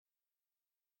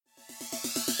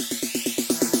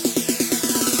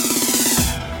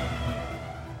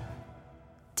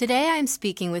Today I'm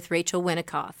speaking with Rachel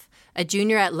Winikoff, a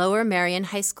junior at Lower Merion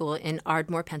High School in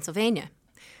Ardmore, Pennsylvania.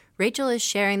 Rachel is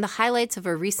sharing the highlights of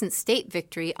a recent state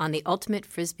victory on the Ultimate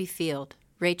Frisbee field.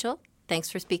 Rachel, thanks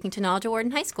for speaking to Knowledge at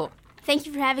Wharton High School. Thank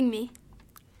you for having me.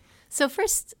 So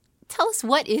first, tell us,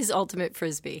 what is Ultimate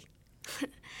Frisbee?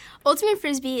 Ultimate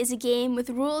Frisbee is a game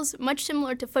with rules much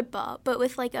similar to football, but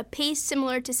with like a pace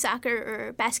similar to soccer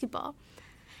or basketball.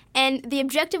 And the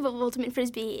objective of Ultimate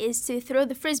Frisbee is to throw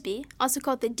the frisbee, also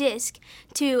called the disc,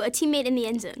 to a teammate in the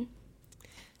end zone.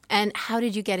 And how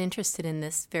did you get interested in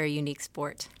this very unique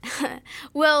sport?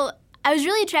 Well, I was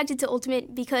really attracted to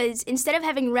Ultimate because instead of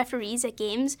having referees at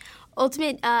games,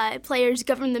 Ultimate players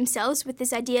govern themselves with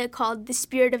this idea called the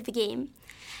spirit of the game.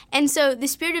 And so the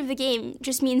spirit of the game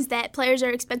just means that players are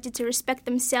expected to respect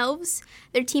themselves,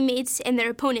 their teammates, and their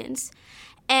opponents,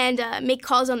 and make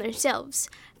calls on themselves.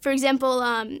 For example,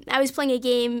 I was playing a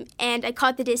game and I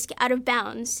caught the disc out of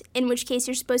bounds, in which case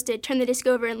you're supposed to turn the disc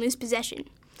over and lose possession.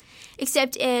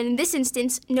 Except in this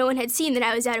instance, no one had seen that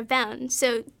I was out of bounds,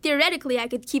 so theoretically I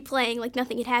could keep playing like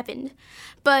nothing had happened.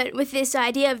 But with this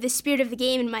idea of the spirit of the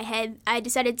game in my head, I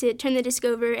decided to turn the disc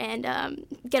over and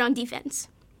get on defense.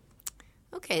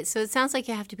 Okay, so it sounds like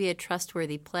you have to be a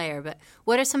trustworthy player, but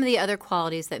what are some of the other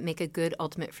qualities that make a good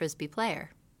Ultimate Frisbee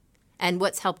player? And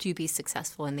what's helped you be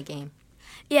successful in the game?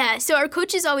 Yeah, so our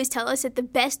coaches always tell us that the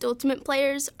best Ultimate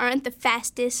players aren't the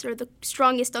fastest or the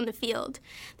strongest on the field.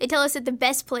 They tell us that the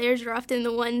best players are often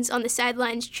the ones on the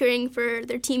sidelines cheering for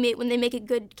their teammate when they make a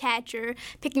good catch or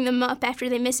picking them up after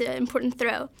they miss an important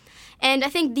throw. And I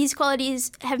think these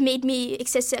qualities have made me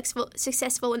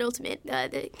successful in Ultimate,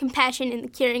 the compassion and the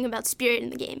caring about spirit in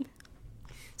the game.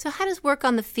 So how does work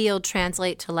on the field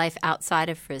translate to life outside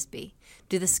of Frisbee?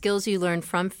 Do the skills you learn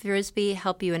from Frisbee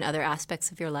help you in other aspects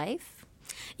of your life?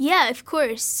 Yeah, of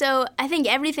course. So I think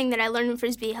everything that I learned in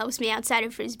Frisbee helps me outside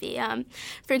of Frisbee.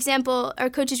 For example, our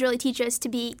coaches really teach us to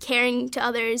be caring to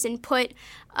others and put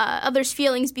others'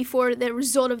 feelings before the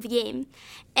result of the game.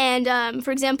 And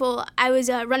for example, I was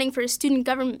running for a student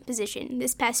government position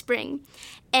this past spring,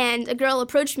 and a girl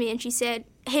approached me and she said,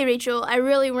 "Hey, Rachel, I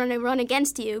really want to run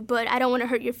against you, but I don't want to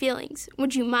hurt your feelings.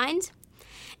 Would you mind?"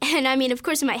 And I mean, of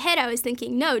course, in my head I was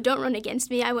thinking, no, don't run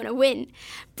against me. I want to win.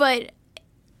 But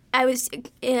I was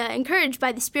encouraged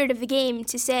by the spirit of the game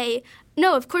to say,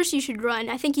 no, of course you should run.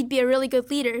 I think you'd be a really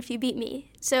good leader if you beat me.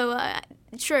 So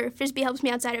sure, Frisbee helps me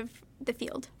outside of the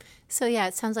field. So yeah,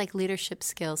 it sounds like leadership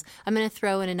skills. I'm going to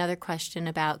throw in another question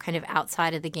about kind of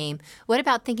outside of the game. What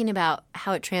about thinking about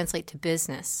how it translates to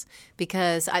business?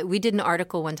 Because we did an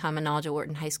article one time on Knowledge at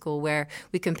Wharton High School where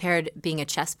we compared being a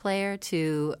chess player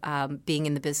to being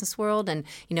in the business world and,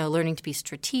 learning to be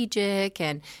strategic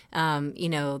and,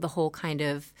 the whole kind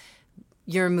of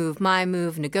your move, my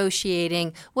move,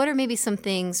 negotiating. What are maybe some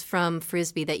things from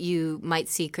Frisbee that you might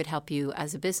see could help you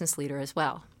as a business leader as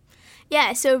well?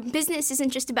 Yeah, so business isn't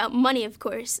just about money, of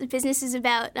course. Business is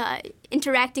about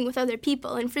interacting with other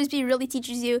people, and Frisbee really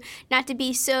teaches you not to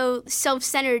be so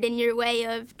self-centered in your way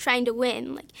of trying to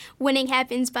win. Like, winning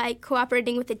happens by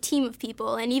cooperating with a team of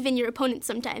people, and even your opponents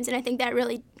sometimes, and I think that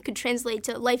really could translate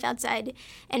to life outside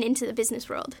and into the business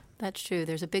world. That's true.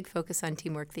 There's a big focus on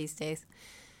teamwork these days.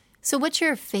 So what's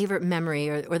your favorite memory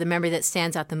or the memory that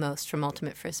stands out the most from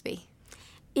Ultimate Frisbee?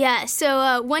 Yeah,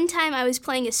 so one time I was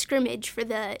playing a scrimmage for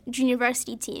the junior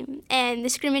varsity team, and the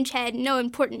scrimmage had no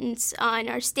importance on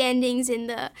our standings in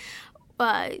the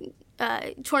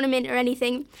tournament or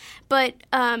anything, but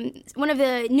one of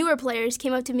the newer players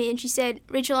came up to me and she said,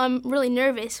 "Rachel, I'm really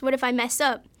nervous. What if I mess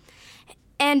up?"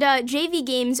 And JV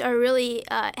games are really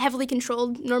heavily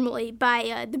controlled normally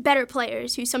by the better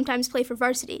players who sometimes play for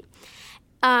varsity.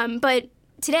 But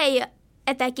today,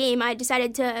 at that game, I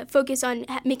decided to focus on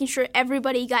making sure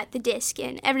everybody got the disc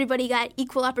and everybody got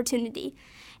equal opportunity.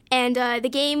 And the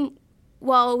game,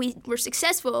 while we were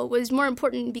successful, was more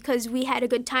important because we had a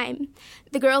good time.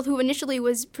 The girl who initially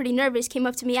was pretty nervous came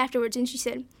up to me afterwards and she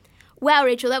said, "Wow,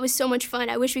 Rachel, that was so much fun.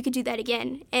 I wish we could do that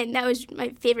again." And that was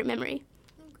my favorite memory.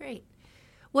 Oh, great.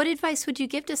 What advice would you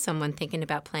give to someone thinking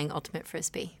about playing Ultimate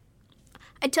Frisbee?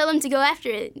 I'd tell them to go after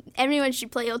it. Everyone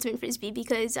should play Ultimate Frisbee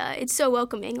because it's so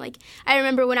welcoming. Like, I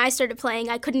remember when I started playing,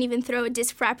 I couldn't even throw a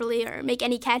disc properly or make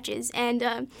any catches.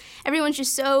 And everyone's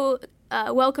just so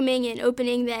welcoming and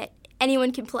opening that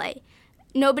anyone can play.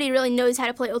 Nobody really knows how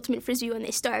to play Ultimate Frisbee when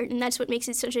they start, and that's what makes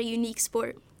it such a unique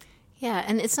sport. Yeah,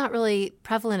 and it's not really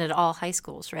prevalent at all high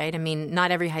schools, right? I mean,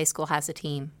 not every high school has a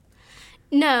team.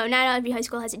 No, not every high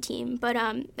school has a team, but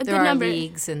a good number. There are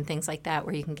leagues and things like that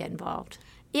where you can get involved.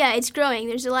 Yeah, it's growing.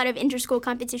 There's a lot of inter-school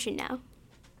competition now.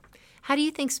 How do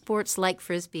you think sports like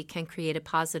Frisbee can create a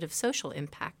positive social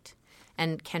impact?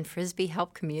 And can Frisbee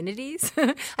help communities?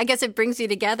 I guess it brings you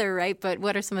together, right? But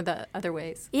what are some of the other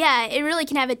ways? Yeah, it really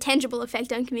can have a tangible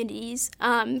effect on communities.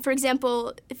 For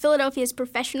example, Philadelphia's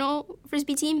professional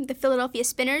Frisbee team, the Philadelphia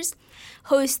Spinners,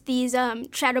 host these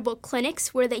charitable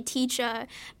clinics where they teach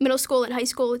middle school and high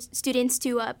school students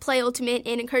to play Ultimate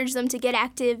and encourage them to get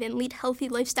active and lead healthy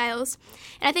lifestyles.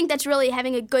 And I think that's really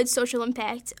having a good social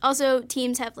impact. Also,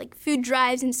 teams have like food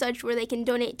drives and such where they can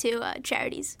donate to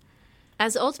charities.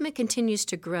 As Ultimate continues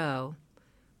to grow,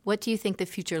 what do you think the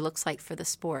future looks like for the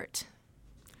sport?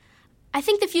 I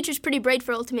think the future's pretty bright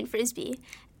for Ultimate Frisbee.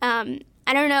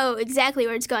 I don't know exactly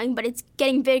where it's going, but it's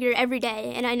getting bigger every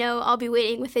day, and I know I'll be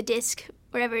waiting with a disc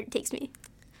wherever it takes me.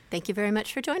 Thank you very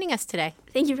much for joining us today.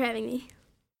 Thank you for having me.